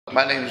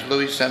My name is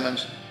Louie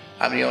Simmons.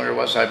 I'm the owner of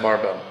Westside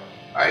Barbell.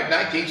 All right,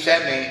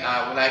 1970,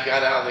 when I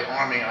got out of the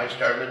Army, I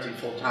started lifting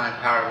full-time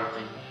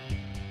powerlifting.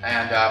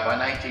 And by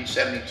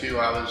 1972,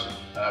 I was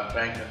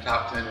ranked in the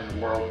top 10 in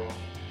the world.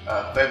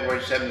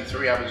 February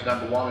 73, I was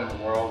 #1 in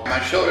the world. My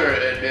shoulder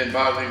had been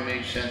bothering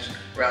me since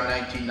around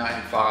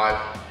 1995.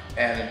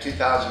 And in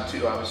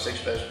 2002, I was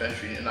 6th best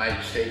bencher in the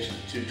United States in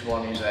the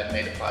 220s. I had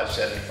made it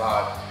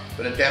 575.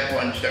 But at that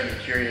point, I started to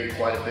deteriorate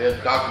quite a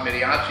bit. Dr.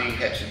 Medianti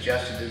had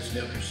suggested this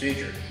new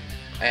procedure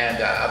and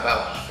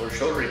for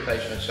shoulder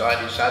replacement. So I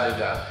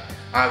decided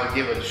I would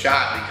give it a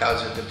shot,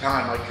 because at the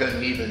time I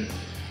couldn't even,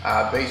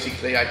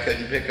 basically I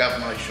couldn't pick up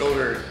my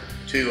shoulder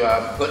to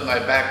put in my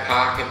back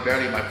pocket,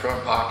 barely my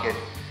front pocket.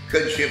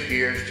 Couldn't shift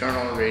gears, turn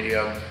on the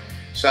radio.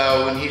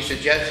 So when he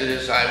suggested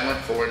this, I went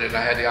for it, and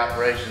I had the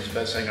operation. It's the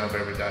best thing I've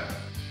ever done.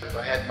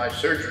 I had my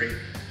surgery.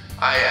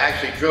 I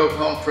actually drove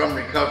home from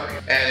recovery,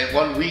 and in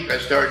 1 week I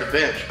started to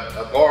bench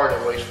a bar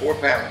that weighs 4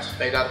 pounds,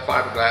 made out of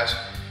fiberglass.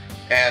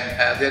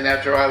 And then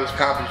after I was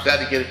accomplished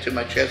that, to get it to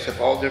my chest with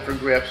all different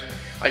grips,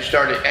 I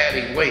started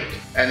adding weight.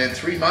 And in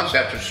 3 months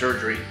after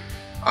surgery,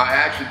 I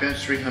actually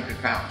benched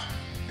 300 pounds.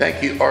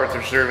 Thank you,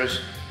 Arthur Service,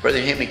 for the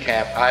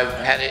HemiCAP. I've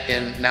had it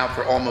in now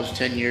for almost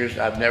 10 years.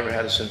 I've never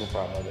had a single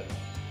problem with it.